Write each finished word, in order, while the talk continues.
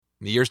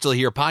The You're Still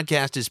Here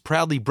podcast is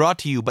proudly brought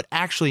to you, but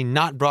actually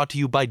not brought to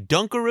you by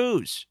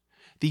Dunkaroos,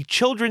 the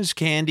children's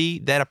candy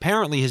that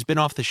apparently has been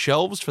off the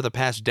shelves for the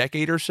past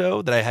decade or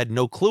so that I had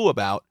no clue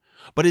about,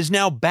 but is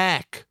now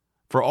back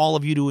for all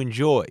of you to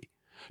enjoy.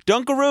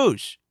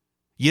 Dunkaroos.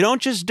 You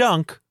don't just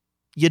dunk,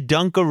 you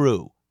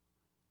Dunkaroo.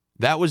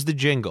 That was the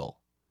jingle.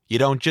 You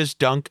don't just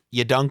dunk,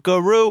 you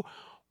Dunkaroo.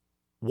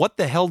 What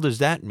the hell does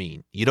that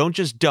mean? You don't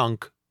just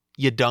dunk,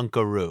 you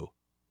Dunkaroo.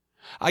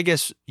 I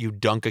guess you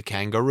dunk a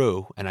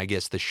kangaroo, and I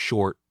guess the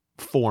short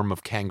form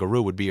of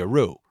kangaroo would be a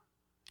roo.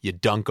 You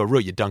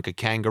Dunkaroo, you dunk a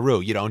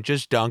kangaroo. You don't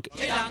just dunk,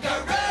 you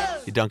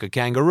Dunkaroo. You dunk a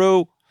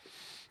kangaroo.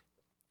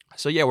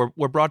 So yeah,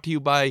 we're brought to you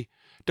by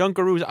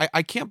Dunkaroos.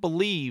 I can't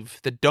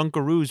believe that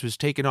Dunkaroos was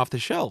taken off the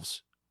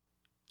shelves.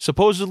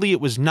 Supposedly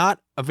it was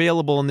not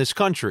available in this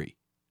country.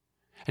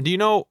 And do you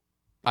know,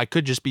 I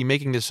could just be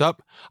making this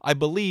up. I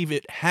believe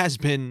it has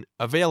been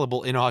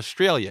available in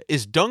Australia.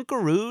 Is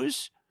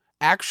Dunkaroos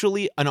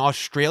actually an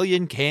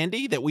Australian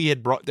candy that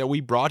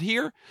we brought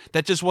here?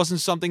 That just wasn't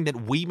something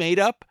that we made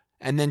up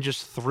and then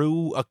just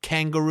threw a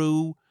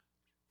kangaroo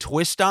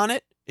twist on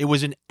it? It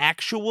was an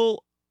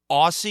actual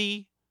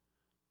Aussie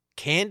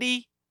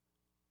candy?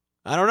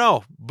 I don't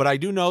know, but I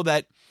do know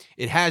that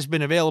it has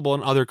been available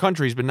in other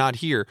countries, but not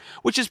here,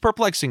 which is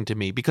perplexing to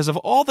me because of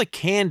all the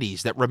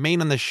candies that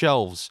remain on the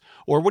shelves,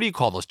 or what do you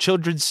call those,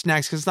 children's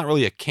snacks, because it's not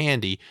really a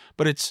candy,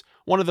 but it's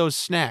one of those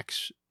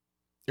snacks.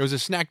 It was a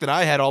snack that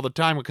I had all the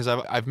time because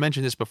I've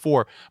mentioned this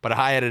before, but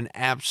I had an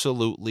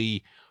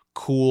absolutely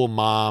cool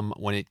mom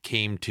when it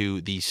came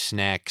to these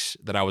snacks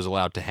that I was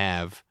allowed to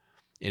have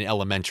in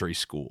elementary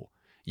school.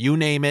 You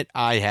name it,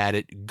 I had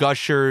it.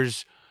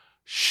 Gushers,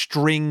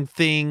 string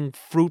thing,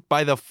 fruit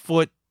by the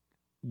foot,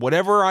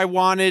 whatever I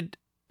wanted.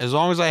 As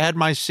long as I had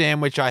my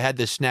sandwich, I had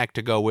the snack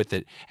to go with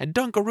it. And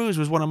Dunkaroos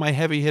was one of my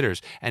heavy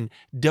hitters. And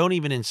don't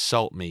even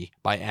insult me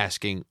by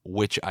asking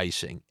which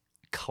icing.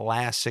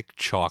 Classic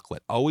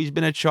chocolate. Always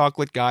been a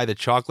chocolate guy. The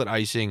chocolate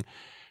icing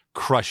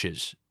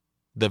crushes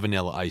the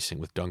vanilla icing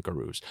with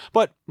Dunkaroos.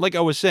 But like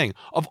I was saying,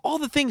 of all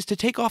the things to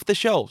take off the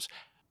shelves,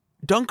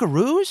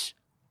 Dunkaroos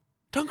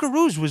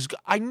was,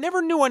 I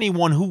never knew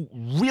anyone who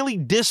really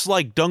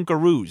disliked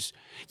Dunkaroos.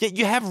 Yet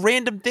you have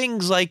random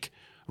things like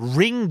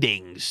Ring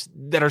Dings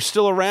that are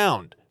still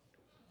around.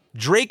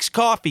 Drake's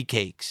coffee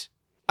cakes.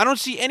 I don't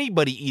see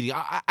anybody eating.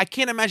 I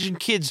can't imagine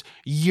kids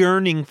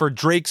yearning for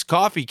Drake's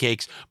coffee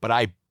cakes, but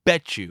I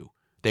bet you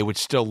they would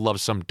still love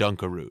some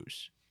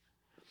Dunkaroos.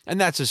 And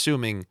that's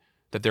assuming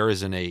that there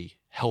isn't a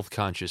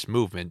health-conscious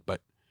movement,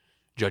 but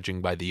judging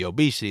by the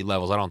obesity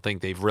levels, I don't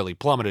think they've really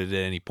plummeted at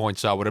any point,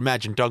 so I would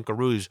imagine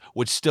Dunkaroos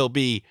would still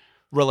be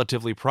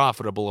relatively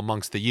profitable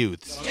amongst the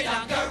youths.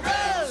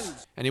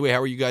 Dunkaroos! Anyway,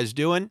 how are you guys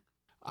doing?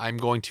 I'm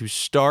going to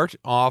start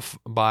off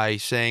by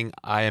saying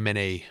I am in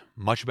a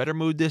much better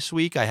mood this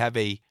week. I have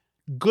a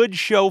good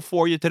show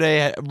for you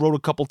today. I wrote a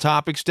couple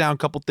topics down, a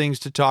couple things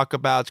to talk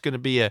about. It's going to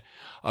be a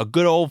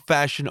good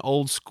old-fashioned,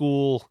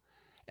 old-school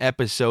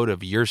episode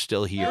of You're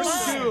Still Here.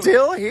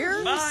 Still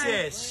here?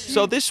 Nice.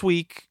 So this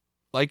week,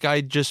 like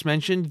I just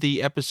mentioned,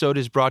 the episode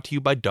is brought to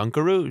you by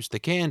Dunkaroos, the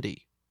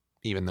candy,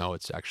 even though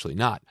it's actually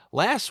not.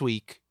 Last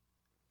week,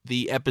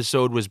 the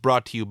episode was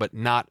brought to you, but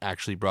not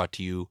actually brought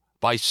to you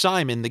by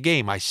Simon the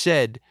Game. I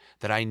said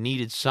that I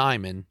needed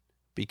Simon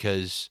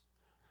because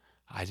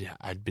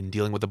I'd been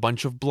dealing with a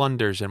bunch of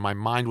blunders and my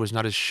mind was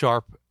not as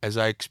sharp as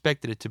I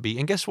expected it to be.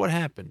 And guess what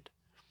happened?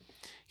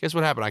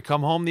 I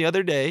come home the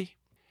other day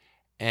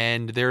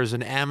and there's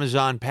an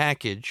Amazon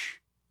package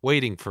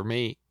waiting for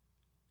me.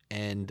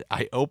 And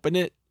I open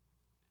it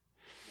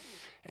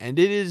and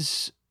it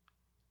is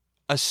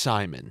a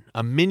Simon,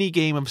 a mini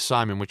game of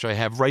Simon, which I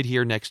have right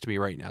here next to me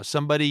right now.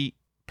 Somebody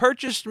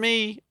purchased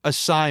me a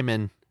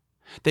Simon.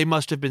 They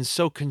must have been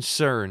so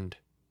concerned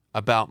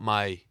about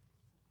my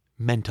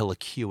mental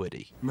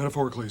acuity.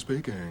 Metaphorically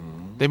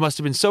speaking. They must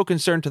have been so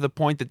concerned to the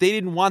point that they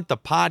didn't want the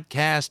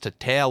podcast to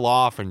tail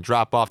off and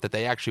drop off, that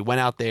they actually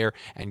went out there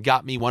and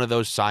got me one of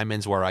those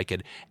Simons where I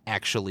could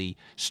actually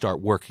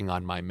start working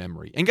on my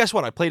memory. And guess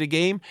what? I played a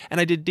game and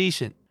I did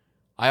decent.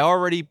 I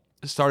already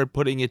started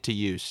putting it to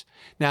use.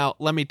 Now,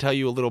 let me tell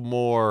you a little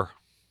more.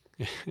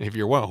 If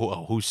you're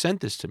well, who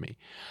sent this to me?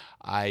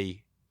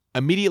 I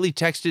immediately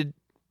texted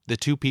the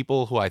two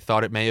people who I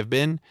thought it may have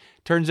been.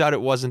 Turns out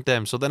it wasn't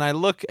them. So then I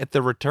look at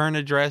the return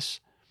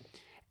address,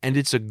 and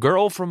it's a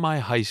girl from my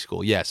high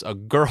school. Yes, a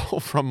girl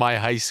from my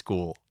high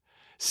school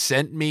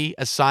sent me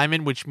a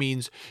Simon, which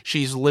means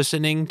she's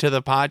listening to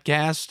the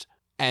podcast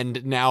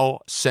and now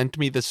sent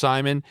me the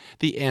Simon.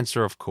 The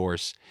answer, of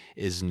course,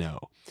 is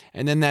no.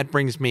 And then that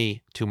brings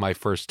me to my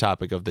first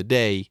topic of the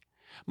day.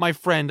 My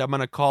friend,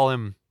 let's call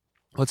him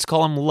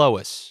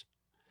Lois.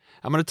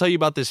 I'm going to tell you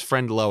about this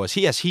friend Lois.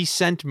 Yes, he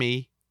sent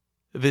me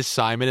this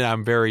Simon, and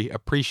I'm very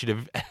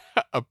appreciative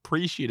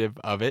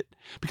of it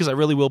because I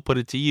really will put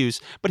it to use.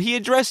 But he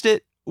addressed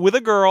it with a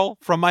girl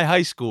from my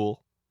high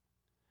school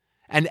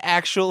and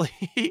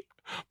actually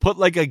put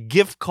like a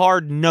gift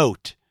card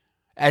note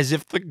as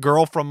if the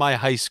girl from my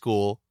high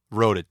school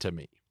wrote it to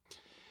me.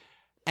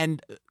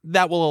 And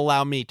that will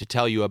allow me to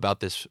tell you about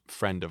this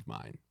friend of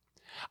mine.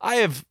 I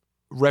have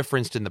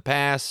referenced in the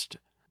past,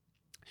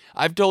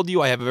 I've told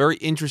you I have a very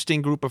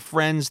interesting group of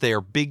friends. They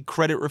are big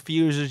credit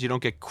refusers. You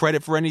don't get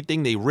credit for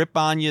anything. They rip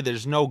on you.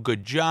 There's no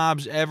good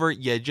jobs ever.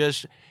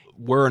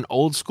 We're an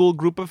old school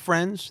group of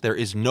friends. There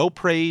is no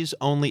praise,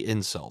 only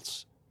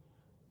insults.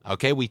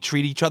 Okay, we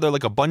treat each other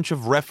like a bunch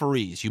of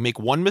referees. You make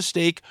one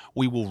mistake,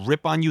 we will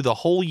rip on you the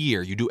whole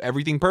year. You do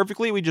everything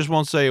perfectly, we just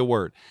won't say a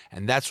word.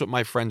 And that's what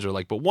my friends are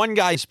like. But one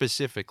guy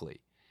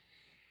specifically,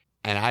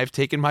 and I've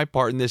taken my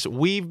part in this,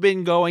 we've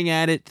been going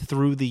at it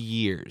through the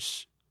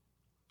years.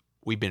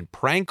 We've been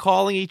prank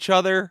calling each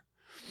other.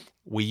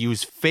 We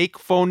use fake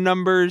phone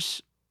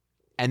numbers.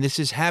 And this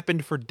has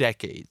happened for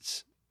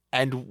decades.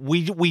 And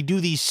we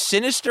do these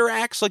sinister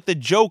acts like the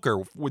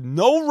Joker with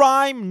no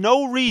rhyme,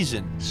 no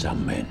reason.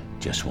 Some men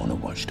just want to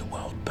watch the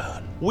world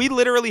burn. We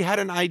literally had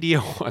an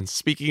idea once,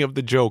 speaking of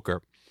the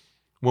Joker,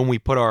 when we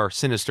put our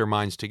sinister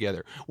minds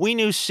together. We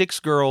knew 6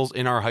 girls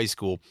in our high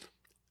school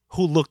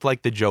who looked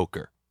like the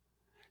Joker.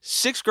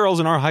 6 girls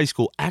in our high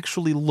school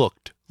actually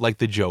looked like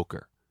the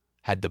Joker.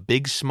 Had the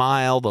big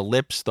smile, the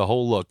lips, the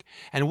whole look.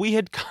 And we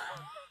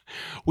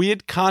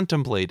had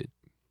contemplated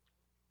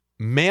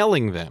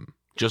mailing them.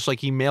 Just like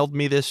he mailed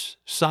me this,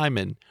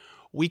 Simon,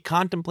 we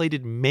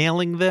contemplated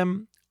mailing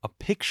them a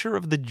picture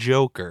of the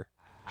Joker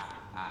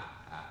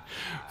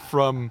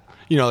from,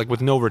 like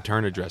with no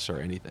return address or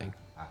anything.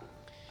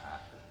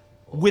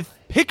 With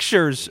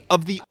pictures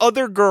of the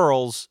other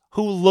girls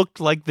who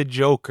looked like the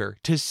Joker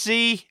to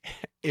see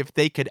if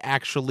they could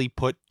actually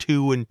put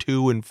 2 and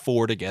 2 and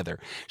 4 together.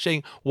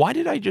 Saying, why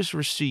did I just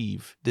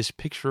receive this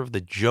picture of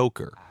the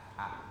Joker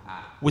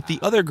with the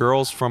other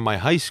girls from my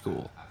high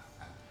school?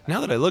 Now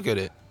that I look at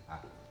it,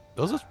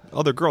 those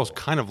other girls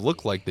kind of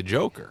look like the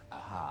Joker.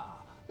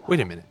 Wait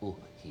a minute.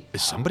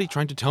 Is somebody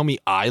trying to tell me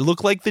I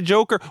look like the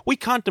Joker? We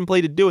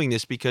contemplated doing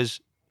this because,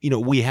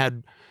 we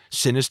had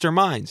sinister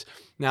minds.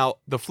 Now,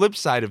 the flip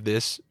side of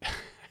this,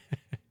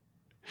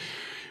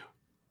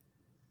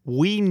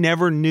 we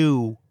never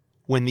knew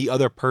when the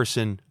other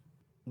person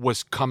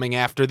was coming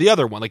after the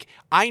other one. Like,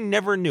 I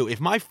never knew. If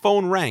my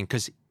phone rang,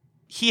 because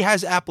he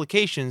has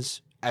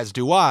applications, as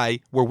do I,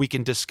 where we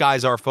can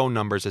disguise our phone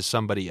numbers as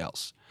somebody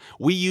else.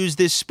 We use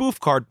this spoof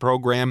card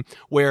program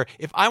where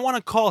if I want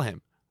to call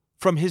him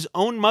from his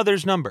own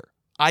mother's number,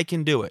 I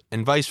can do it,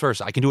 and vice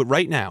versa. I can do it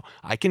right now.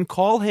 I can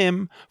call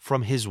him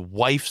from his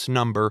wife's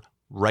number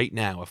right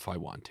now if I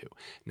want to.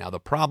 Now, the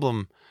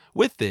problem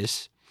with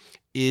this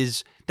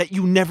is that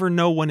you never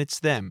know when it's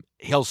them.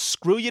 He'll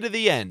screw you to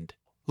the end.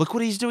 Look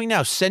what he's doing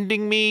now,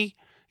 sending me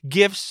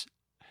gifts,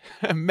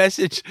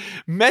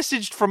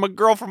 messaged from a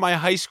girl from my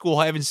high school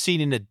I haven't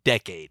seen in a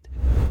decade.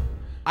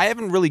 I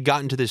haven't really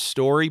gotten to this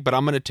story, but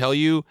I'm going to tell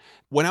you,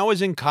 when I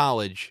was in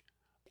college,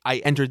 I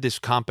entered this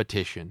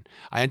competition.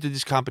 I entered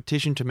this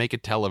competition to make a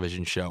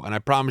television show, and I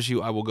promise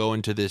you I will go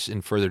into this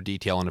in further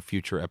detail in a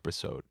future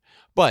episode.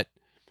 But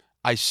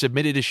I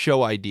submitted a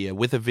show idea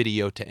with a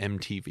video to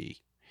MTV.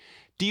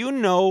 Do you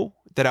know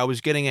that I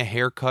was getting a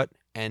haircut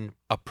and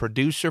a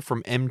producer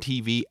from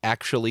MTV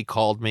actually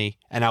called me,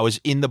 and I was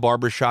in the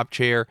barbershop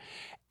chair,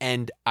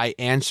 and I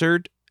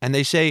answered, and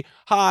they say,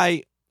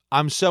 "Hi,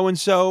 I'm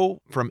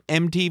so-and-so from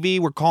MTV.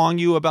 We're calling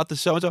you about the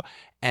so-and-so."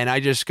 And I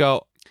just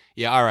go,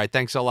 "Yeah, all right.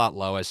 Thanks a lot,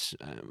 Lois.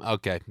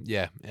 Okay.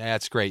 Yeah,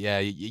 that's great. Yeah,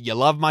 you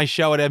love my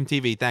show at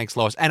MTV. Thanks,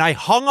 Lois." And I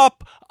hung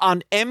up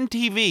on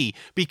MTV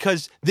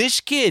because this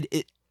kid,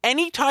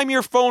 anytime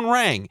your phone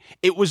rang,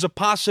 it was a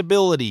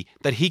possibility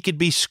that he could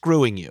be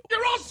screwing you.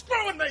 You're all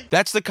screwing me!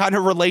 That's the kind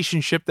of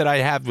relationship that I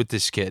have with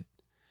this kid.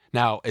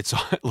 Now,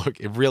 look,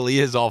 it really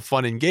is all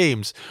fun and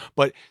games,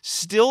 but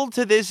still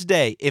to this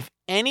day, if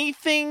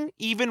anything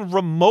even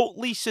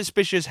remotely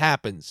suspicious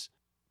happens,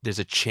 there's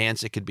a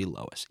chance it could be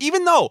Lois.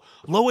 Even though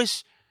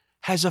Lois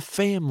has a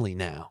family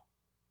now,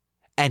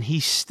 and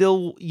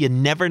you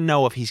never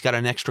know if he's got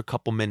an extra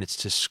couple minutes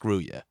to screw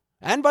you,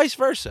 and vice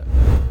versa.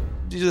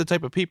 These are the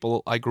type of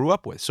people I grew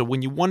up with. So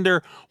when you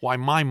wonder why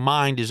my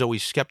mind is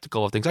always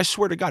skeptical of things, I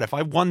swear to God, if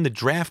I won the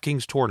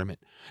DraftKings tournament,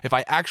 if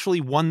I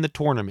actually won the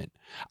tournament,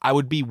 I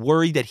would be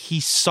worried that he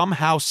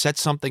somehow set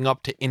something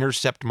up to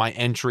intercept my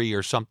entry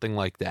or something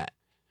like that.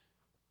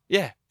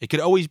 Yeah, it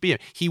could always be him.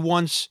 He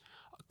once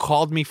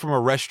called me from a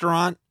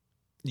restaurant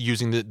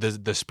using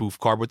the spoof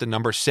card with the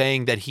number,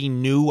 saying that he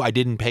knew I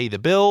didn't pay the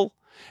bill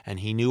and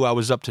he knew I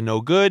was up to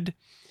no good.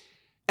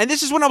 And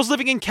this is when I was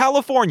living in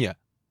California.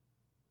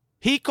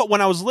 When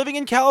I was living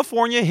in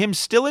California, him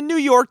still in New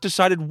York,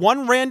 decided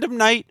one random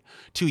night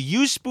to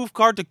use spoof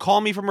card to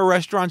call me from a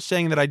restaurant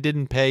saying that I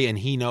didn't pay, and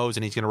he knows,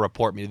 and he's going to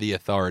report me to the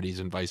authorities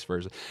and vice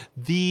versa.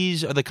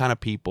 These are the kind of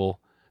people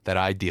that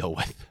I deal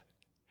with.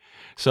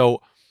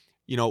 So,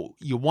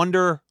 you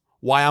wonder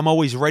why I'm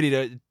always ready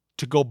to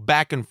go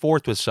back and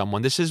forth with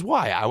someone. This is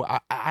why.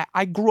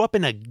 I grew up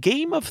in a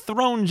Game of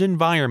Thrones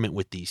environment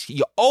with these.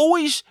 You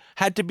always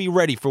had to be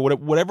ready for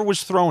whatever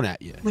was thrown at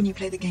you. When you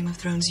play the Game of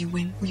Thrones, you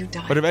win or you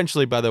die. But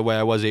eventually, by the way,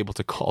 I was able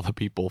to call the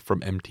people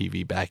from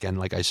MTV back. And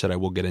like I said, I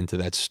will get into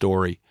that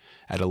story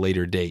at a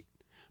later date.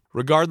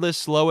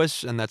 Regardless,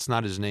 Lois, and that's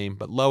not his name,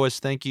 but Lois,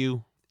 thank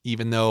you,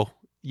 even though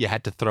you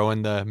had to throw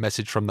in the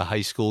message from the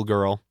high school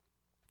girl.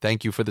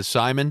 Thank you for the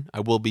Simon.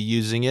 I will be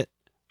using it,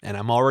 and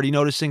I'm already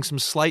noticing some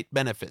slight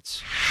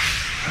benefits.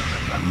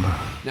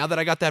 Now that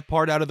I got that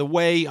part out of the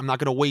way, I'm not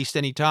going to waste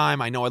any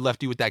time. I know I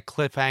left you with that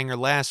cliffhanger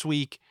last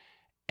week,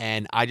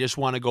 and I just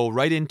want to go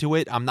right into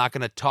it. I'm not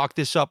going to talk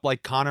this up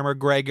like Conor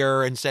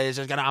McGregor and say,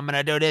 I'm going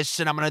to do this,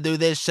 and I'm going to do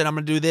this, and I'm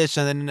going to do this,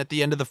 and then at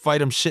the end of the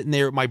fight, I'm sitting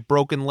there with my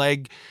broken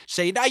leg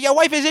saying, your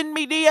wife is in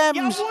me DMs.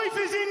 Your wife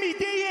is in me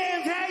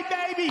DMs,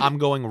 hey, baby. I'm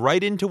going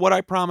right into what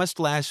I promised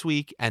last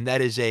week, and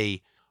that is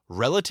a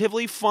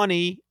relatively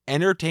funny,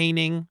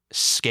 entertaining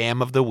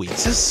scam of the week.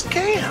 It's a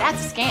scam.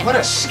 That's a scam. What a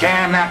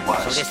scam that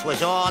was. So this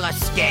was all a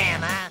scam,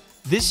 huh?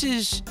 This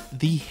is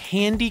the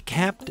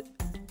handicapped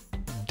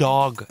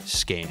dog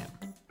scam.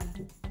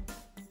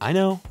 I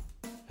know,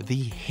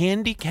 the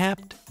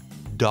handicapped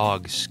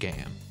dog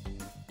scam.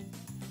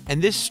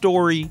 And this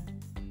story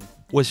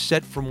was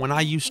set from when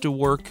I used to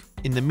work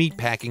in the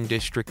meatpacking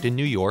district in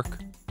New York.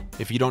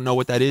 If you don't know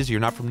what that is, you're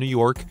not from New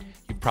York.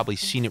 You've probably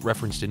seen it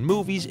referenced in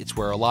movies. It's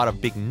where a lot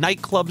of big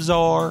nightclubs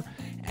are,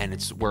 and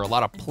it's where a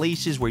lot of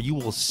places where you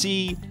will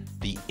see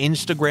the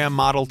Instagram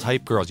model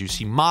type girls. You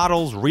see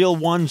models, real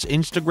ones,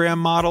 Instagram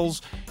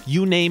models,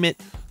 you name it.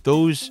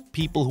 Those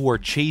people who are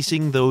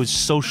chasing those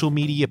social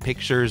media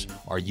pictures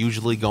are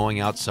usually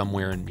going out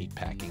somewhere in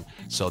meatpacking.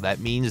 So that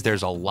means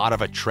there's a lot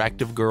of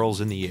attractive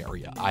girls in the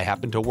area. I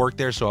happen to work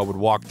there, so I would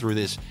walk through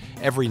this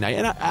every night,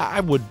 and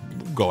I would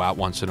go out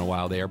once in a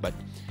while there. But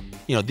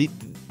you know,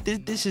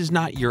 this is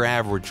not your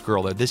average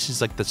girl. This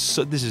is like this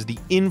is the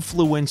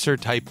influencer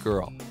type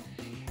girl.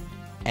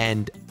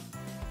 And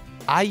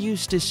I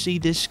used to see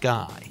this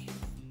guy.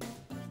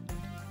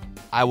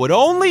 I would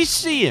only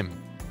see him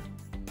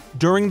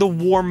during the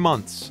warm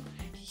months.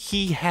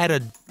 He had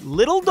a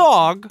little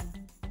dog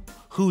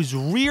whose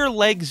rear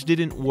legs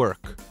didn't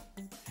work.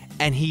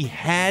 And he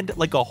had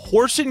like a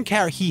horse and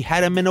carriage. He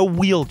had him in a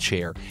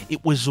wheelchair.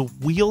 It was a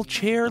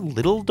wheelchair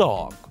little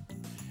dog.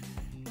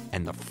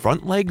 And the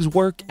front legs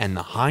worked and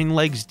the hind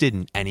legs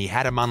didn't. And he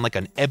had him on like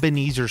an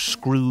Ebenezer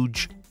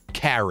Scrooge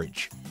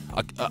carriage.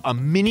 A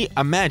mini,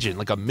 imagine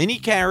like a mini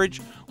carriage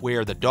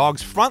where the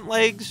dog's front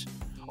legs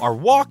are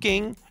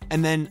walking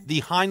and then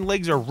the hind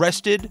legs are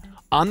rested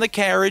on the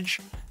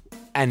carriage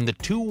and the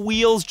two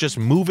wheels just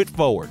move it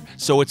forward.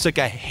 So it's like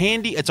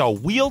it's a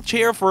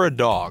wheelchair for a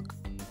dog.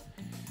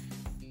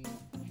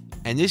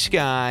 And this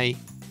guy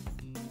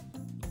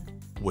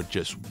would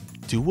just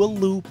do a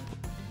loop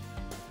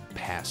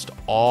past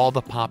all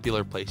the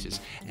popular places.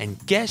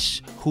 And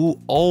guess who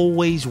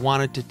always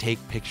wanted to take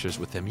pictures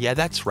with him? Yeah,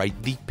 that's right.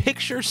 The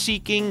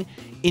picture-seeking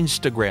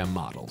Instagram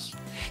models.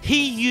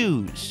 He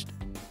used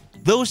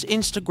those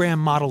Instagram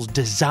models'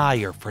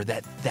 desire for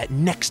that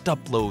next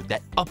upload,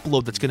 that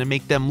upload that's going to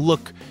make them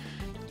look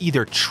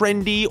either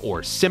trendy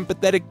or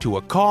sympathetic to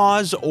a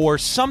cause or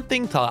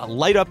something to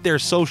light up their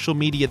social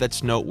media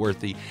that's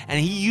noteworthy. And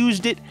he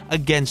used it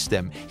against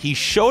them. He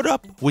showed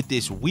up with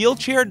this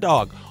wheelchair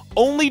dog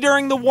only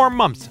during the warm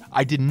months.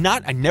 I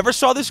never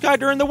saw this guy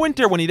during the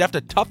winter when he'd have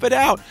to tough it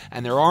out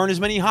and there aren't as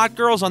many hot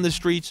girls on the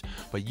streets.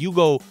 But you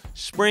go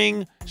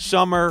spring,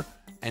 summer,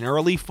 and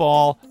early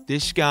fall,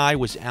 this guy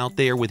was out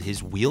there with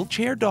his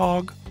wheelchair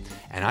dog,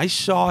 and I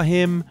saw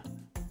him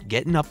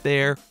getting up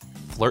there,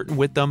 flirting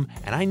with them,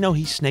 and I know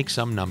he snaked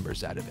some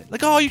numbers out of it.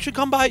 Like, oh, you should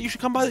come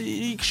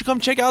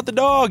check out the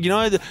dog. You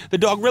know, the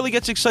dog really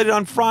gets excited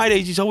on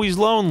Fridays. He's always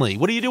lonely.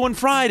 What are you doing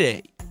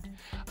Friday?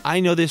 I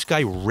know this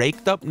guy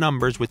raked up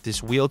numbers with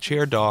this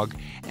wheelchair dog,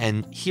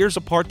 and here's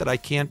a part that I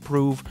can't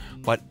prove,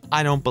 but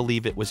I don't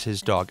believe it was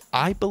his dog.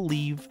 I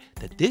believe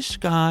that this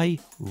guy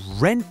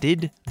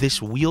rented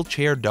this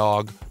wheelchair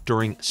dog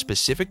during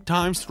specific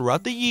times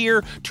throughout the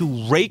year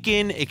to rake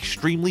in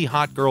extremely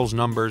hot girls'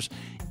 numbers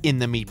in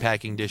the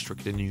meatpacking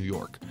district in New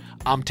York.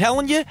 I'm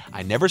telling you,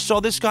 I never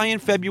saw this guy in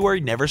February,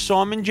 never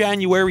saw him in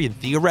January, and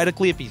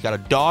theoretically, if he's got a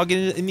dog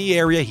in the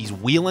area, he's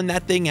wheeling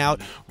that thing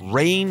out.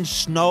 Rain,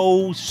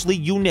 snow,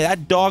 sleet,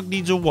 that dog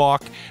needs a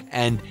walk,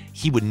 and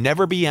he would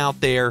never be out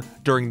there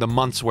during the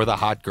months where the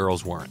hot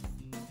girls weren't.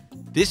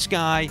 This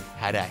guy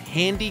had a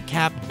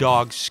handicapped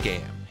dog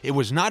scam. It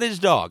was not his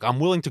dog. I'm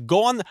willing to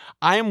go on.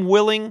 I am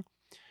willing,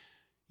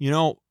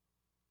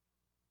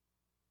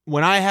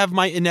 when I have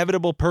my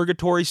inevitable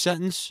purgatory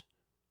sentence,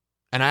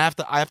 and I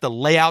have to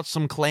lay out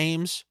some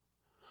claims,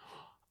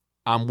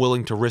 I'm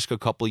willing to risk a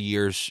couple of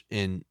years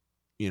in,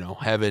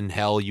 heaven,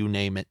 hell, you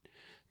name it,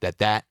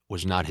 that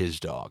was not his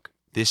dog.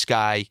 This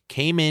guy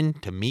came in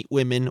to meet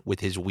women with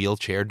his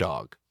wheelchair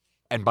dog.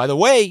 And by the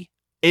way,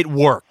 it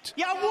worked.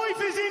 Your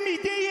wife is in me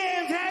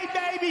DMs,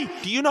 hey, baby.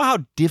 Do you know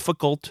how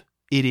difficult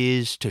it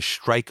is to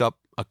strike up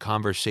a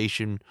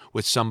conversation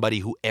with somebody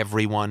who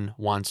everyone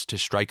wants to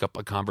strike up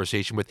a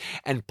conversation with?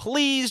 And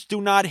please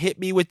do not hit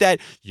me with that.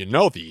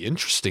 The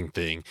interesting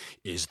thing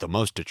is the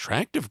most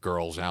attractive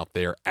girls out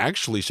there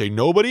actually say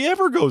nobody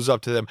ever goes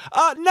up to them.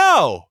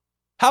 No.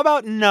 How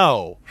about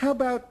no? How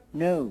about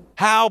no?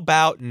 How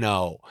about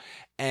no?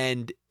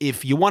 And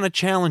if you want to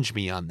challenge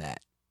me on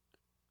that,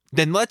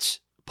 then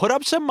let's put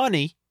up some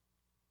money,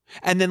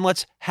 and then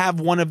let's have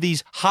one of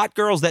these hot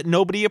girls that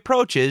nobody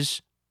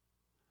approaches.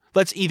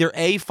 Let's either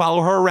A,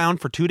 follow her around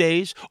for 2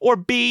 days, or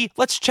B,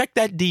 let's check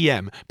that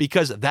DM,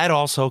 because that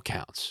also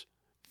counts.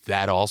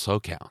 That also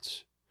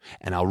counts.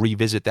 And I'll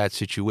revisit that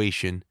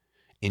situation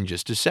in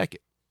just a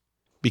second.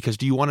 Because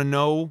do you want to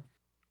know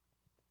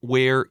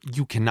where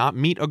you cannot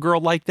meet a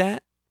girl like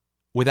that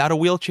without a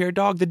wheelchair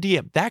dog? The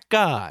DM. That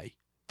guy,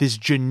 this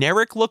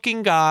generic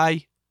looking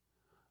guy,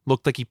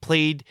 looked like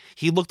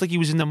he looked like he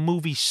was in the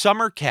movie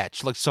Summer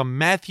Catch, like some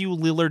Matthew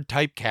Lillard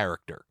type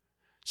character.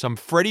 Some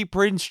Freddie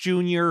Prinze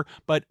Jr.,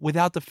 but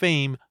without the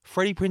fame.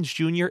 Freddie Prinze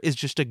Jr. is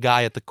just a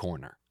guy at the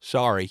corner.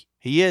 Sorry,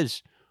 he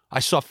is. I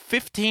saw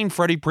 15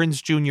 Freddie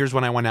Prinze Jr.'s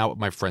when I went out with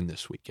my friend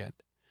this weekend.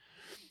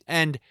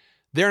 And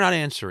they're not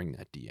answering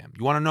that DM.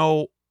 You want to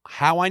know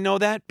how I know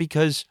that?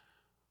 Because,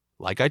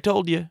 like I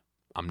told you,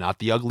 I'm not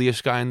the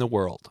ugliest guy in the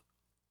world.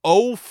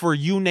 Oh, for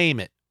you name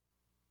it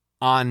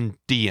on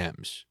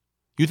DMs.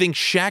 You think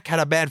Shaq had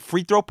a bad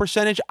free throw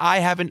percentage?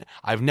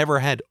 I've never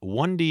had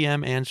one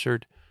DM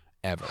answered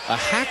ever. A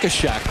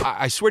hack-a-Shaq.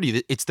 I swear to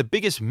you, it's the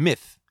biggest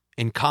myth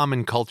in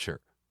common culture.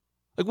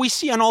 Like we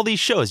see on all these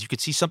shows, you could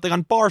see something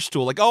on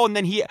Barstool, like, oh, and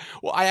then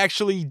I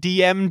actually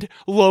DM'd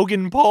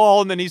Logan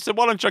Paul, and then he said,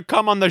 why don't you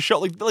come on the show?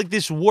 Like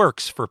this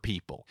works for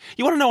people.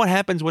 You want to know what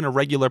happens when a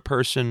regular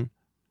person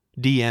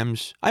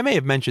DMs? I may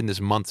have mentioned this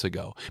months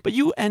ago, but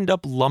you end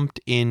up lumped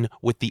in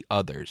with the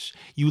others.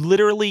 You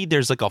literally,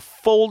 there's like a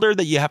folder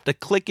that you have to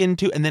click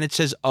into, and then it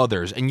says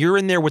others, and you're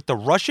in there with the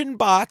Russian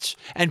bots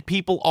and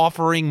people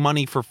offering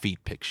money for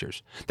feet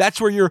pictures.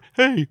 That's where you're,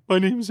 hey, my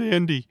name's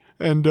Andy,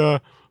 and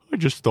I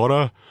just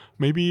thought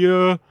maybe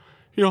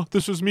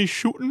this was me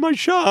shooting my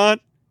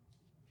shot.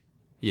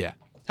 Yeah.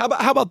 How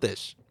about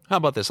this?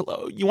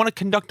 You want to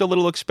conduct a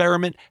little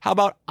experiment? How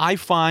about I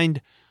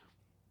find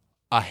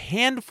a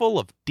handful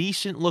of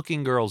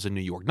decent-looking girls in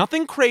New York.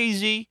 Nothing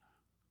crazy.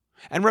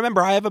 And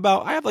remember, I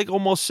have like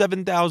almost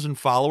 7,000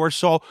 followers,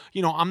 so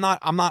I'm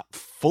not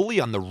fully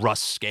on the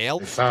rust scale.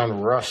 They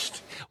found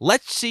rust.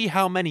 Let's see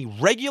how many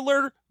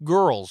regular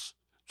girls,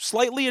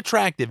 slightly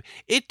attractive,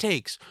 it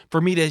takes for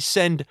me to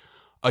send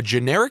a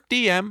generic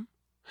DM.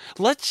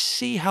 Let's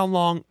see how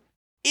long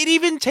it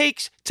even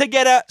takes to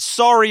get a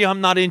sorry,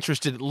 I'm not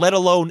interested, let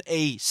alone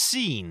a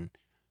scene.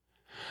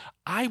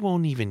 I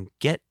won't even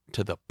get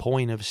to the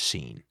point of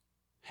scene.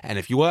 And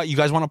if you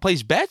guys want to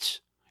place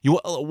bets,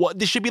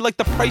 this should be like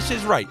The Price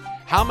is Right.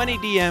 How many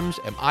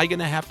DMs am I going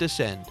to have to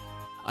send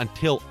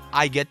until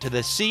I get to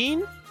the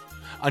scene,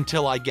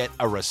 until I get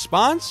a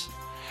response,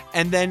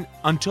 and then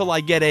until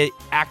I get a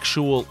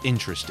actual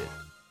interested?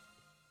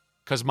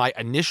 Because my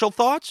initial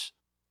thoughts,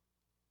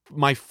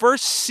 my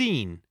first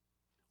scene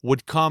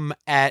would come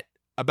at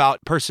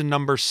about person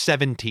number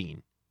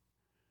 17.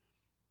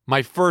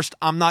 My first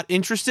I'm not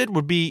interested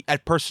would be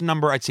at person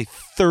number, I'd say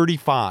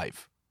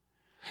 35.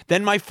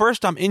 Then my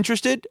first I'm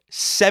interested,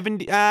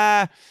 62.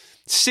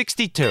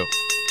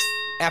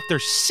 After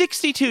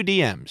 62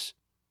 DMs,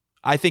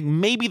 I think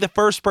maybe the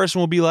first person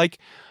will be like,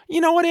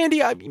 you know what,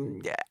 Andy,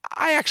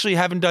 I actually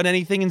haven't done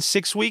anything in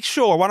 6 weeks.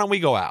 Sure, why don't we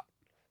go out?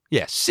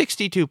 Yeah,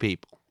 62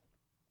 people.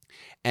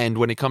 And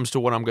when it comes to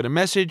what I'm going to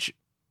message,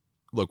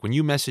 look, when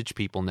you message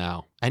people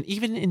now, and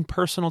even in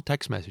personal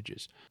text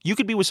messages, you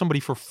could be with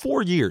somebody for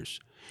 4 years.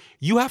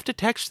 You have to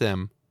text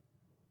them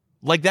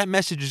like that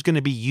message is going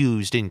to be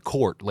used in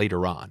court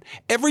later on.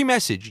 Every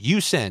message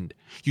you send,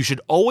 you should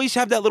always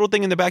have that little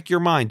thing in the back of your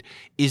mind.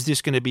 Is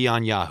this going to be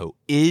on Yahoo?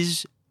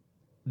 Is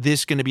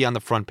this going to be on the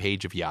front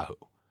page of Yahoo?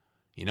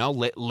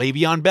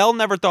 Le'Veon Bell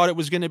never thought it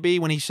was going to be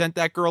when he sent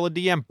that girl a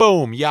DM.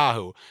 Boom,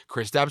 Yahoo.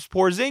 Kristaps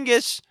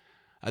Porzingis,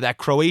 that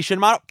Croatian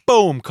model,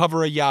 boom,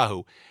 cover of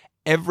Yahoo.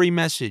 Every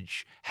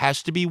message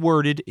has to be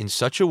worded in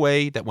such a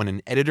way that when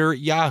an editor at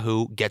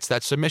Yahoo gets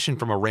that submission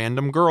from a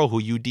random girl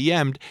who you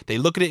DM'd, they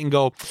look at it and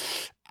go,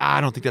 I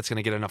don't think that's going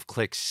to get enough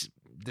clicks.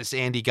 This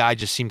Andy guy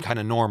just seemed kind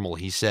of normal.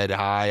 He said,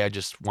 hi, I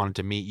just wanted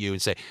to meet you,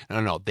 and say,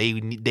 no.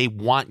 They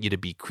want you to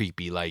be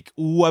creepy. Like,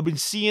 ooh, I've been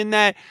seeing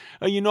that,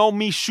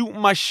 me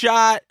shooting my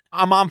shot.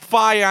 I'm on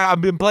fire.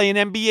 I've been playing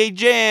NBA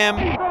Jam.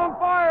 He's on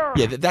fire.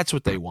 Yeah, that's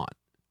what they want.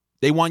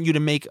 They want you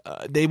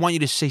to they want you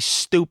to say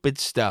stupid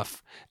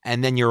stuff,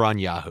 and then you're on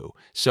Yahoo.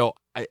 So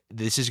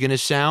this is going to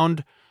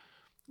sound,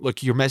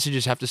 look, your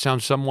messages have to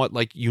sound somewhat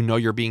like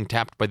you're being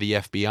tapped by the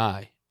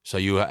FBI. So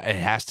it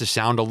has to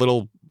sound a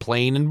little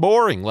plain and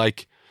boring,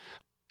 like,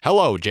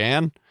 hello,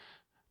 Jan.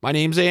 My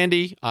name's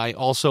Andy. I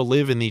also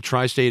live in the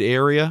tri-state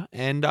area,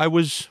 and I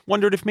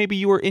wondered if maybe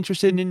you were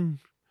interested in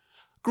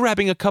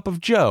grabbing a cup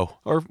of Joe,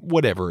 or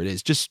whatever it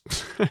is. Just...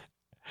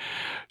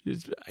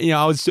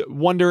 I was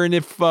wondering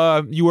if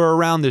you were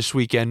around this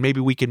weekend. Maybe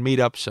we could meet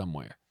up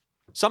somewhere.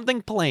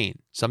 Something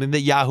plain, something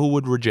that Yahoo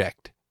would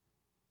reject,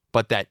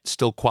 but that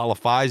still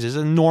qualifies as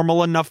a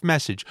normal enough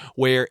message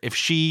where if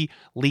she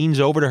leans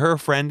over to her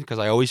friend, because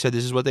I always said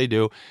this is what they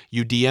do,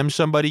 you DM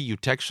somebody, you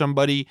text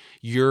somebody,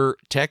 your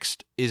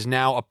text is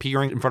now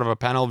appearing in front of a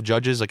panel of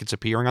judges like it's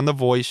appearing on The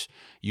Voice.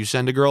 You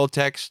send a girl a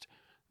text,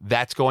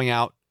 that's going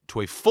out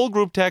to a full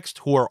group text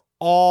who are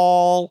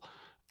all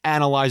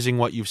analyzing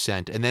what you've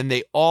sent. And then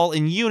they all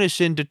in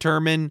unison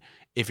determine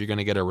if you're going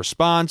to get a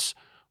response,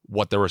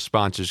 what the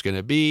response is going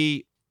to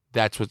be.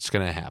 That's what's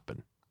going to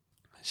happen.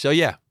 So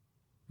yeah,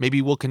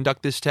 maybe we'll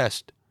conduct this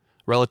test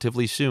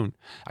relatively soon.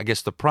 I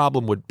guess the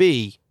problem would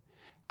be,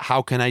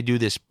 how can I do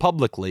this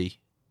publicly?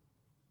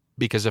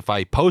 Because if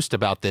I post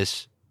about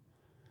this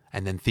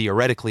and then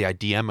theoretically I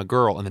DM a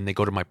girl and then they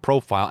go to my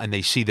profile and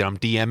they see that I'm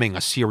DMing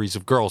a series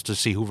of girls to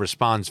see who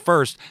responds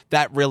first,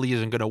 that really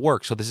isn't going to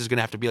work. So this is going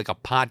to have to be like a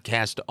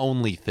podcast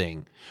only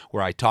thing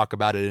where I talk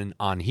about it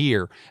on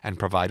here and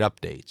provide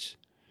updates.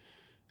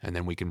 And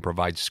then we can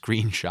provide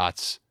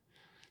screenshots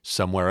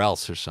somewhere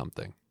else or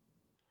something.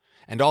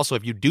 And also,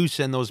 if you do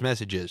send those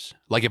messages,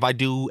 like if I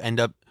do end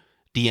up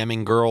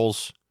DMing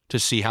girls to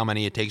see how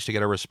many it takes to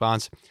get a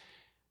response,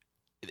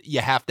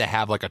 you have to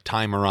have like a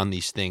timer on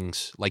these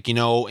things. Like, you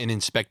know, in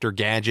Inspector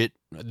Gadget,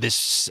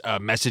 this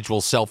message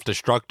will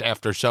self-destruct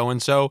after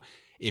so-and-so.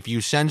 If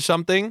you send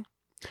something,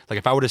 like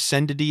if I were to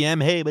send a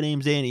DM, hey, my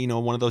name's Andy, you know,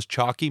 one of those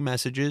chalky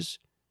messages,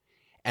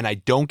 and I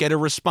don't get a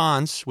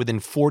response within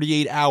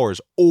 48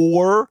 hours,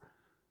 or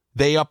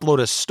they upload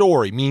a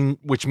story,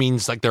 which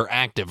means like they're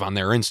active on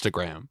their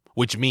Instagram,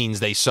 which means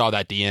they saw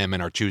that DM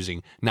and are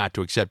choosing not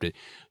to accept it,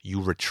 you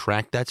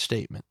retract that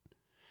statement.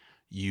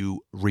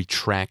 You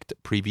retract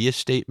previous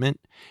statement,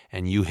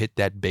 and you hit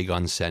that big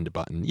unsend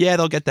button. Yeah,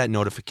 they'll get that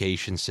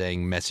notification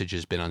saying message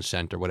has been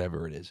unsent or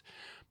whatever it is.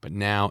 But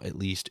now at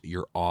least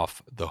you're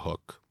off the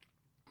hook.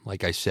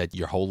 Like I said,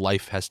 your whole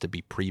life has to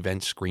be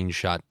prevent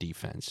screenshot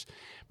defense.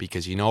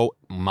 Because, you know,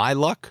 my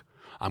luck,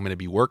 I'm going to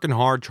be working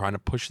hard, trying to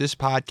push this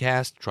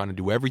podcast, trying to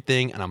do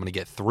everything, and I'm going to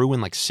get through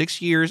in like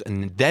 6 years.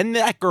 And then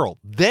that girl,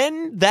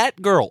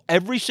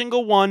 every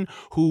single one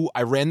who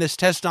I ran this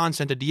test on,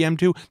 sent a DM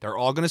to, they're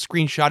all going to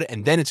screenshot it,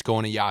 and then it's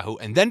going to Yahoo.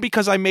 And then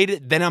because I made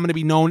it, then I'm going to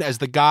be known as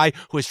the guy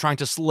who is trying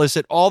to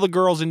solicit all the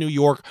girls in New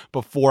York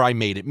before I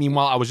made it.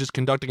 Meanwhile, I was just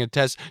conducting a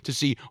test to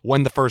see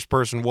when the first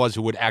person was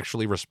who would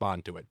actually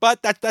respond to it.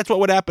 But that's what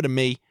would happen to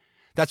me.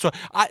 That's what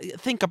I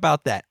think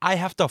about that. I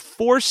have to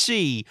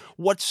foresee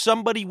what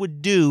somebody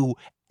would do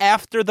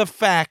after the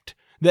fact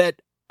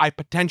that I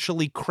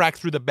potentially crack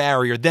through the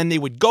barrier. Then they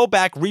would go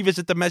back,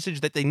 revisit the message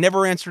that they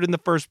never answered in the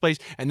first place,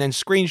 and then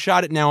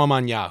screenshot it. Now I'm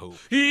on Yahoo.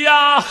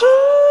 Yahoo!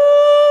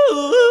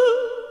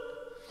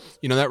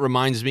 You know, that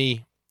reminds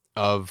me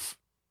of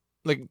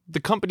like the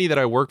company that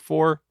I work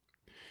for.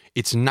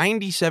 It's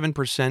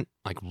 97%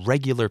 like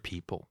regular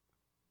people.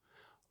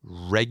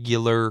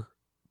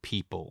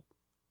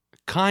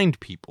 Kind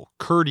people,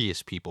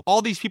 courteous people,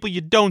 all these people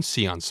you don't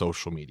see on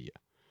social media.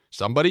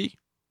 Somebody,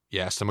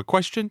 you ask them a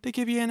question, they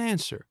give you an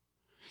answer.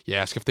 You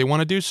ask if they want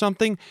to do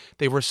something,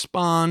 they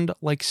respond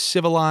like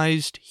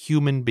civilized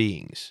human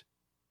beings.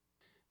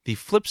 The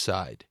flip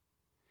side,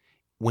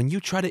 when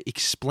you try to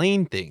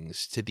explain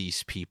things to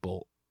these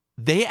people,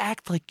 they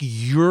act like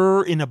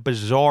you're in a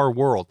bizarre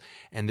world.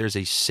 And there's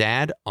a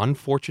sad,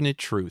 unfortunate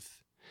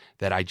truth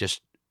that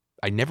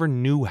I never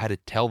knew how to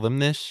tell them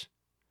this.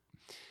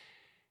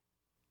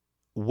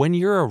 When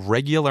you're a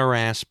regular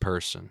ass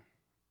person,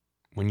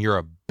 when you're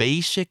a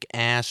basic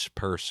ass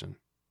person,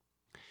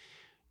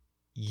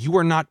 you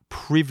are not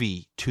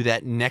privy to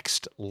that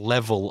next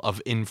level of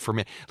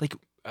information. Like,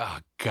 oh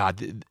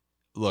God,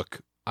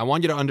 look, I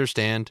want you to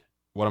understand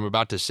what I'm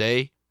about to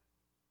say.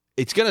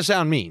 It's going to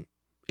sound mean.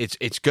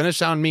 It's going to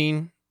sound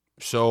mean.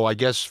 So I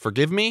guess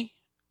forgive me,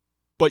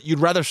 but you'd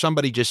rather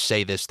somebody just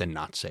say this than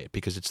not say it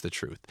because it's the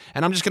truth.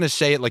 And I'm just going to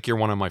say it like you're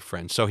one of my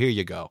friends. So here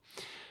you go.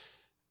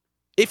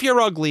 If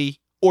you're ugly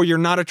or you're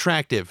not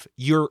attractive,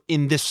 you're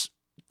in this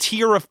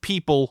tier of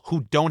people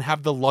who don't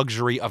have the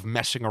luxury of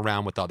messing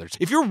around with others.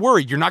 If you're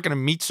worried you're not going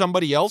to meet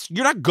somebody else,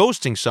 you're not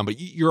ghosting somebody.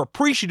 You're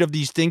appreciative of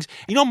these things.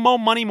 You know, more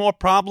money, more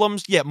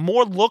problems. Yeah,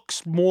 more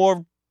looks,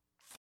 more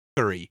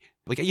f***ery.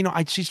 Like, you know,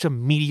 I see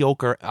some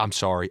mediocre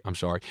ass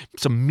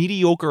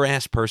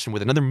person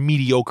with another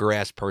mediocre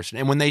ass person.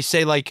 And when they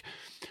say like,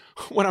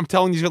 when I'm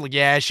telling these people, like,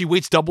 yeah, she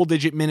waits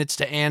double-digit minutes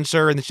to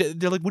answer, and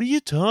they're like, what are you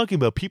talking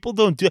about? People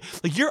don't do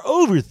 – like, you're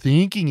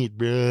overthinking it,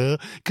 bro,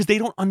 because they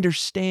don't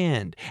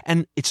understand.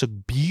 And it's a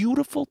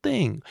beautiful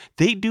thing.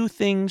 They do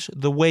things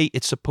the way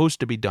it's supposed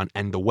to be done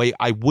and the way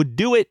I would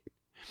do it,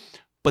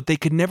 but they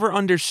could never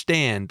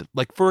understand.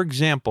 Like, for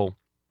example,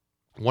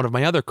 one of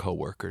my other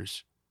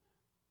coworkers,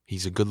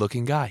 he's a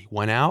good-looking guy.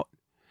 Went out,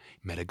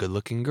 met a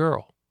good-looking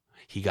girl.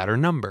 He got her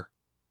number.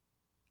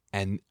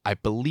 And I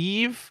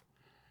believe –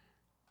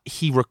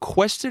 he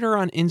requested her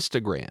on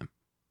Instagram,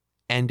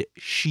 and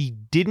she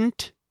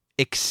didn't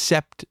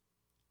accept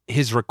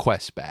his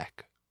request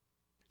back.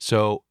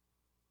 So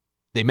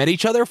they met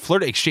each other,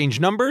 flirted,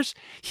 exchanged numbers.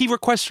 He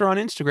requests her on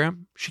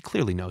Instagram. She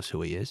clearly knows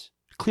who he is.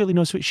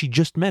 She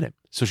just met him,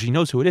 so she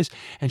knows who it is.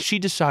 And she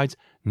decides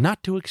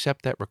not to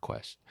accept that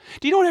request.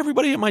 Do you know what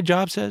everybody at my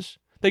job says?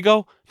 They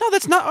go, no,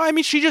 that's not, I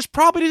mean, she just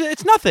probably,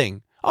 it's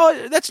nothing.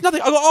 Oh, that's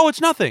nothing. I go, oh, it's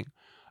nothing.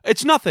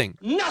 It's nothing.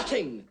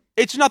 Nothing.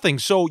 It's nothing.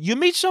 So you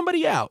meet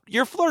somebody out,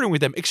 you're flirting with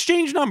them,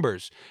 exchange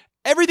numbers,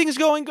 everything is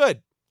going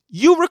good.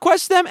 You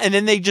request them and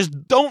then they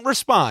just don't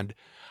respond.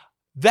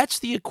 That's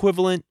the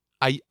equivalent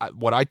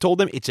what I told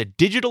them, it's a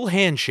digital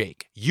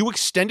handshake. You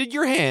extended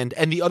your hand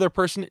and the other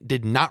person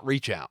did not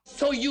reach out.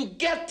 So you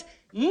get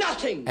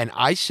nothing. And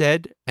I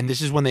said, and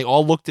this is when they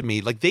all looked at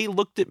me, like they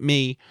looked at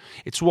me.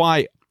 It's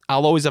why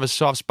I'll always have a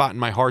soft spot in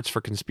my heart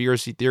for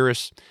conspiracy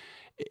theorists,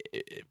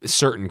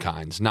 certain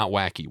kinds, not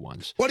wacky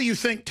ones. What do you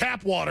think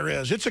tap water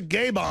is? It's a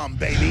gay bomb,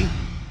 baby.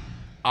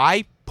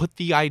 I put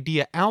the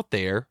idea out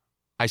there.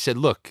 I said,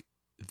 look,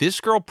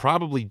 this girl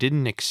probably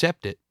didn't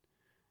accept it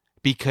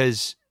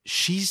because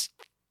she's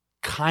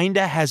kind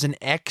of has an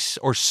ex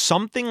or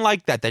something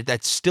like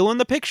that's still in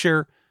the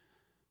picture.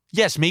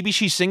 Yes, maybe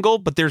she's single,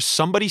 but there's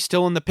somebody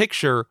still in the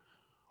picture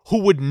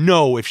who would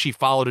know if she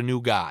followed a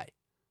new guy.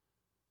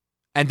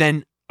 And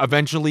then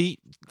eventually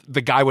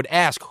the guy would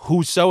ask,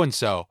 who's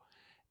so-and-so?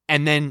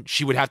 And then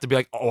she would have to be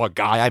like, oh, a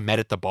guy I met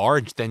at the bar.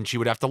 And then she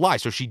would have to lie.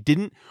 So she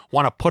didn't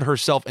want to put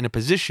herself in a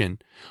position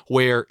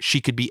where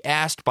she could be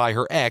asked by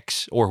her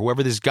ex or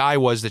whoever this guy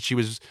was that she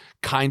was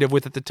kind of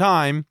with at the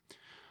time,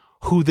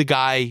 who the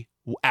guy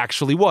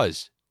actually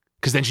was.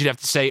 Because then she'd have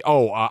to say,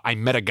 I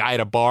met a guy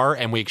at a bar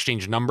and we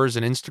exchanged numbers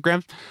and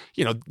Instagrams.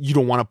 You know, you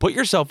don't want to put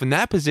yourself in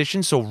that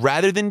position. So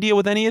rather than deal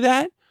with any of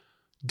that,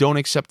 don't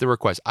accept the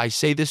request. I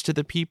say this to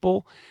the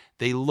people.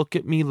 They look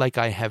at me like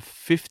I have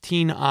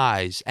 15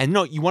 eyes. And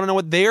no, you want to know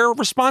what their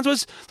response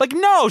was? Like,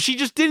 no, she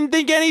just didn't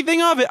think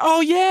anything of it. Oh,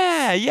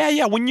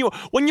 yeah. When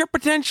you're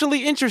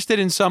potentially interested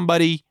in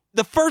somebody,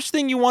 the first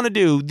thing you want to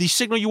do, the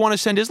signal you want to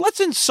send is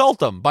let's insult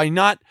them by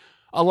not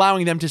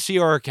allowing them to see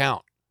our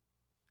account.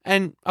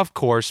 And of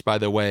course, by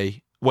the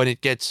way, when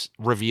it gets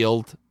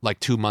revealed like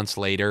 2 months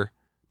later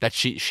that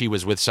she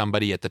was with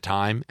somebody at the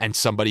time and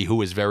somebody who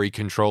was very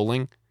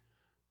controlling,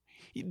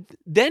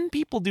 then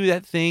people do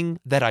that thing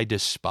that I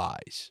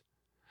despise.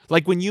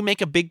 Like when you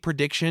make a big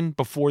prediction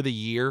before the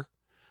year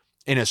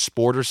in a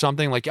sport or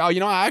something, like, I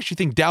actually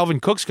think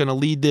Dalvin Cook's going to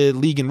lead the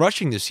league in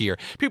rushing this year.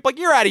 People are like,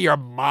 you're out of your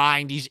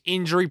mind. He's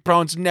injury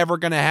prone. It's never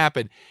going to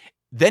happen.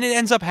 Then it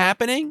ends up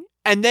happening.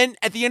 And then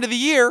at the end of the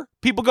year,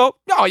 people go,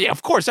 oh, yeah,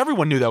 of course,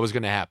 everyone knew that was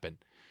going to happen.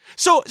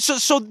 So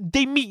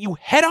they meet you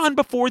head on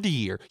before the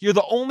year. You're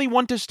the only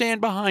one to stand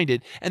behind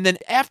it. And then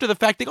after the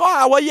fact, they go,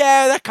 oh, well,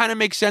 yeah, that kind of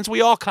makes sense.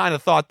 We all kind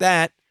of thought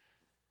that.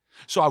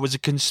 So I was a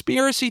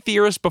conspiracy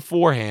theorist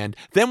beforehand.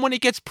 Then when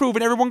it gets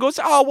proven, everyone goes,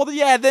 oh, well,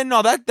 yeah, then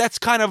no, that's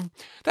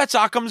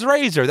Occam's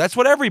razor. That's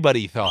what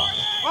everybody thought.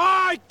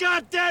 Oh,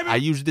 God damn it. I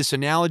use this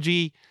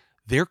analogy.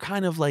 They're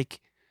kind of like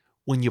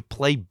when you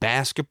play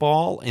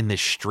basketball in the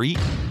street.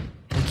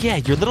 Like, yeah,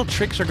 your little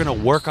tricks are going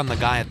to work on the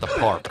guy at the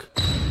park.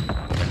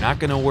 They're not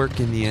going to work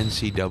in the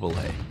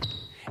NCAA.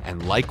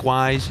 And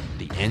likewise,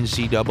 the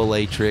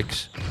NCAA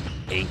tricks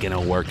ain't going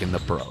to work in the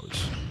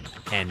pros.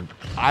 And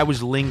I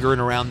was lingering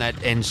around that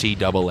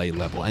NCAA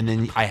level. And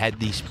then I had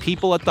these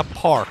people at the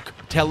park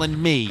telling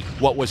me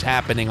what was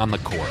happening on the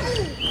court.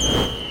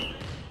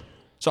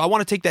 So I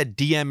want to take that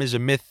DM is a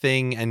myth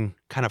thing and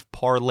kind of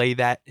parlay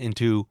that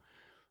into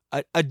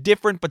a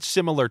different but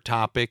similar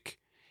topic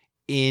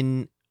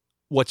in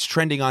what's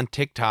trending on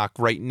TikTok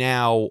right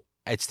now.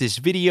 It's this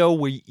video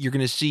where you're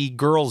going to see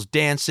girls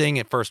dancing.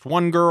 At first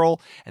one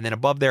girl, and then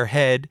above their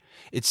head,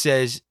 it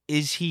says,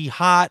 is he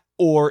hot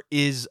or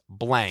is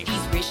blank?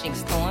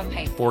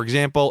 For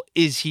example,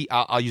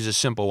 I'll use a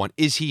simple one.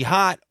 Is he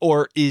hot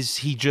or is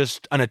he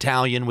just an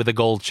Italian with a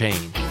gold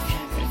chain?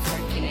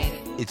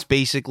 It's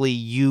basically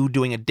you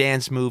doing a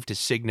dance move to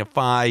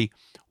signify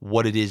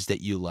what it is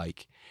that you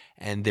like.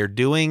 And they're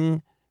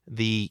doing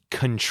the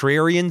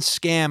contrarian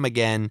scam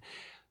again.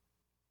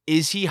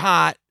 Is he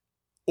hot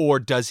or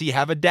does he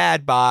have a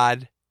dad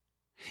bod?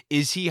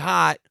 Is he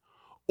hot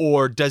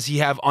or does he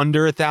have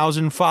under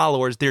 1,000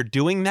 followers? They're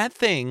doing that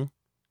thing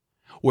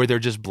where they're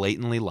just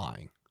blatantly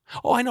lying.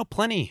 Oh, I know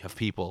plenty of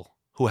people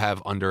who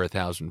have under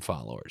 1,000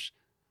 followers.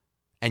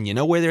 And you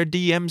know where their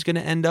DM's going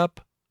to end up?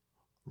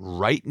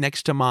 Right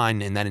next to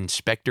mine in that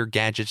Inspector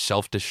Gadget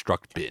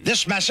self-destruct bin.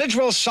 This message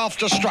will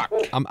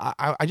self-destruct.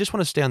 I just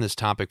want to stay on this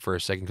topic for a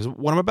second because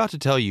what I'm about to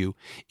tell you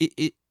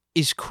it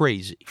is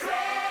crazy.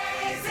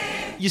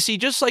 You see,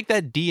 just like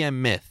that DM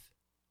myth,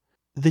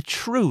 the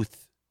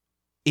truth,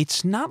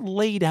 it's not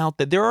laid out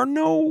that there are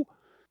no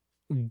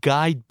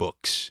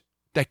guidebooks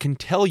that can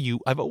tell you.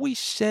 I've always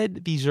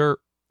said these are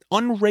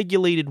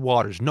unregulated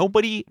waters.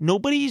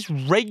 Nobody's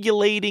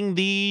regulating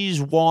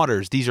these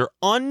waters. These are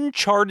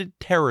uncharted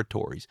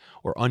territories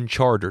or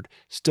uncharted.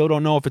 Still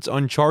don't know if it's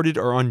uncharted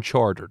or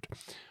uncharted.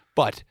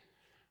 But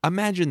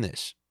imagine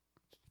this.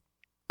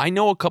 I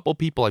know a couple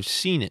people. I've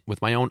seen it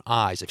with my own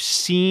eyes. I've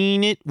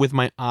seen it with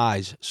my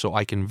eyes so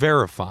I can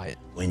verify it.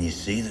 When you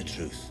see the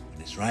truth,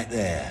 it's right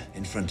there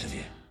in front of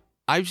you.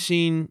 I've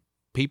seen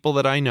people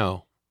that I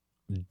know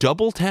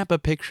double tap a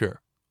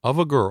picture of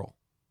a girl.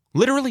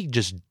 Literally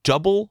just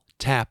double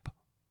tap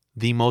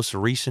the most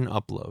recent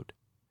upload.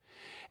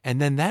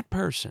 And then that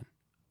person,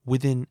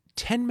 within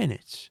 10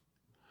 minutes,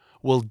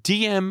 will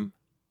DM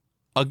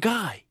a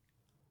guy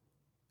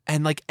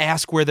and like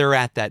ask where they're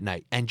at that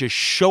night and just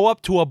show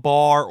up to a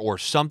bar or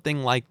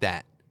something like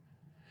that.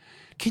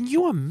 Can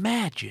you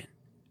imagine?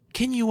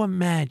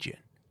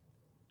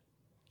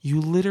 you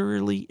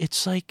literally,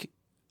 it's like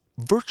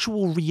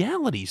virtual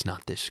reality's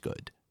not this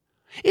good.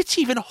 It's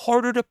even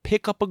harder to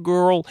pick up a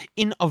girl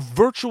in a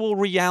virtual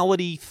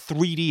reality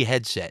 3D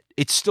headset.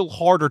 It's still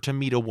harder to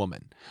meet a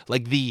woman.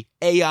 Like the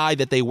AI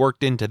that they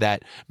worked into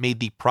that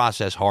made the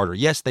process harder.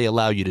 Yes, they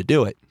allow you to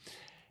do it,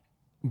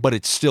 but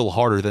it's still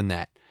harder than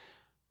that.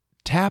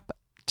 Tap,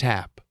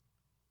 tap.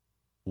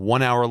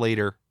 1 hour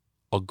later,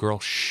 a girl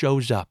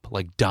shows up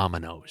like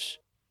dominoes.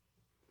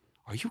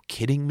 Are you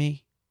kidding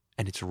me?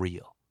 And it's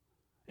real.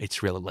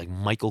 It's real. Like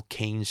Michael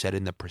Caine said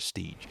in The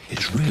Prestige.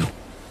 It's real.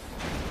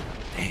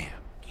 Damn.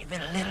 Give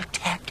it a little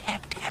tap,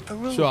 tap,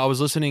 tap-a-roo. So I was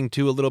listening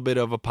to a little bit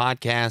of a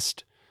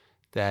podcast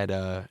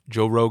that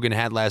Joe Rogan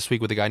had last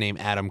week with a guy named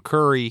Adam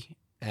Curry,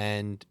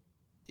 and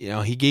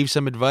he gave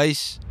some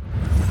advice.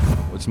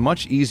 It's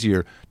much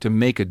easier to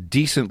make a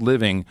decent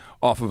living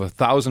off of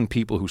 1,000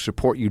 people who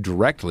support you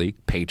directly.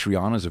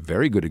 Patreon is a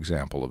very good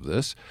example of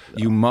this.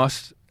 You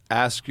must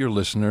ask your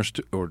listeners,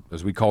 or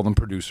as we call them,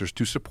 producers,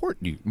 to support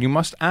you. You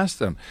must ask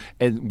them.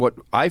 And what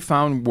I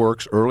found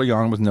works early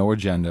on with No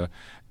Agenda,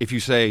 if you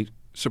say,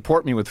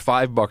 support me with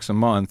 $5 a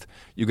month,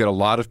 you get a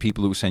lot of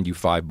people who send you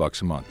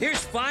 $5 a month.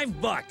 Here's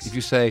 $5. If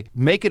you say,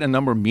 make it a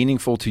number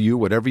meaningful to you,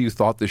 whatever you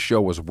thought this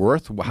show was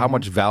worth, how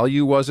much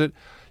value was it,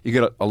 you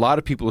get a lot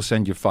of people who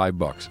send you $5.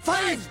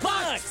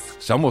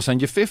 $5! Some will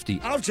send you 50.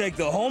 I'll take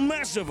the whole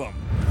mess of them.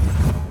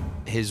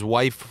 His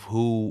wife,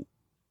 who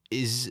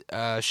is,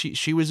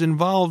 she was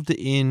involved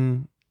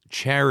in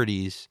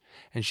charities,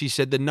 and she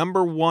said the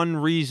number one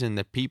reason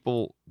that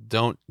people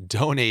don't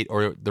donate,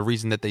 or the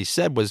reason that they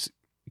said, was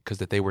because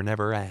that they were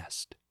never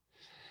asked.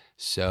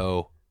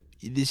 So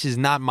this is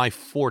not my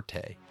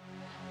forte.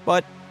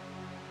 But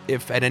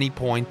if at any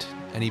point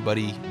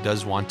anybody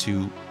does want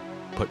to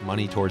put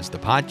money towards the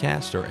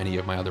podcast or any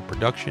of my other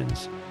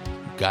productions,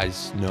 you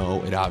guys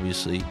know it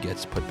obviously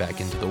gets put back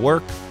into the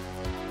work.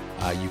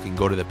 You can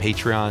go to the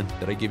Patreon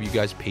that I give you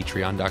guys,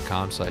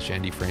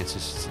 patreon.com/Andy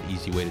Francis. It's an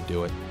easy way to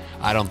do it.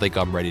 I don't think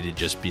I'm ready to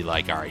just be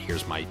like, all right,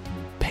 here's my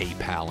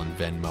PayPal and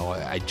Venmo.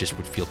 I just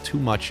would feel too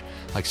much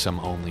like some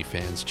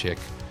OnlyFans chick.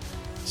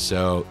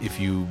 So if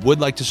you would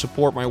like to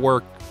support my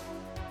work,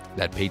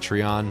 that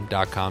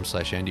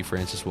patreon.com/Andy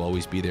Francis will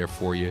always be there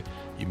for you.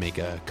 You make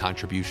a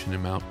contribution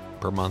amount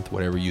per month,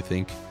 whatever you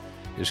think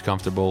is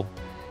comfortable.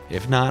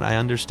 If not, I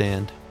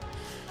understand.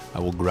 I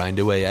will grind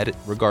away at it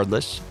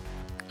regardless.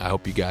 I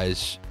hope you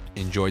guys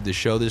enjoyed the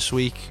show this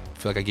week. I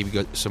feel like I gave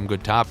you some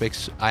good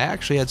topics. I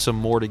actually had some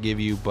more to give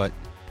you, but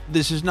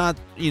this is not,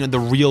 the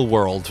real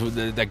world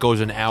that goes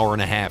an hour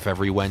and a half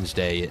every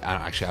Wednesday.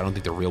 Actually, I don't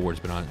think the real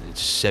world's been on.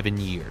 It's 7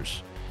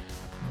 years.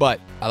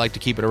 But I like to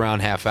keep it around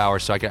half hour,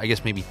 so I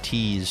guess maybe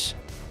tease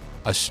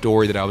a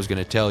story that I was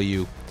going to tell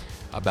you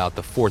about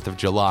the 4th of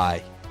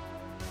July.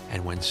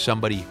 And when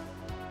somebody,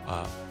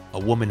 a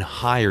woman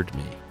hired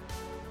me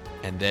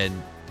and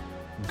then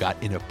got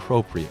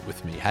inappropriate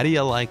with me. How do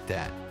you like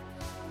that?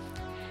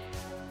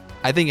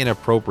 I think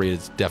inappropriate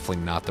is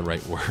definitely not the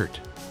right word.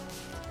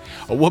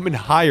 A woman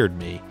hired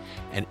me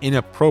and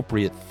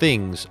inappropriate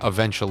things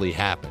eventually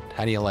happened.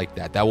 How do you like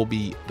that? That will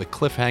be the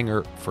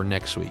cliffhanger for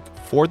next week.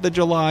 4th of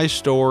July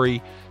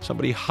story.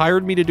 Somebody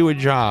hired me to do a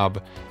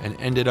job and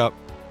ended up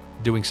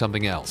doing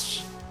something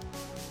else.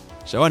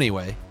 So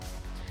anyway,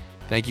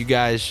 thank you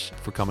guys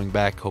for coming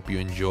back. Hope you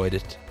enjoyed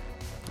it.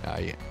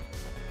 I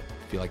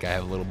feel like I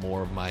have a little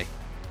more of my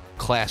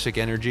classic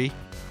energy.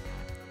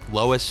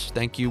 Lois,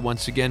 thank you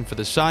once again for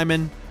the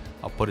Simon.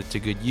 I'll put it to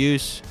good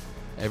use.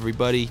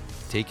 Everybody,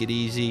 take it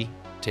easy,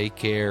 take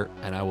care,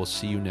 and I will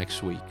see you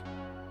next week.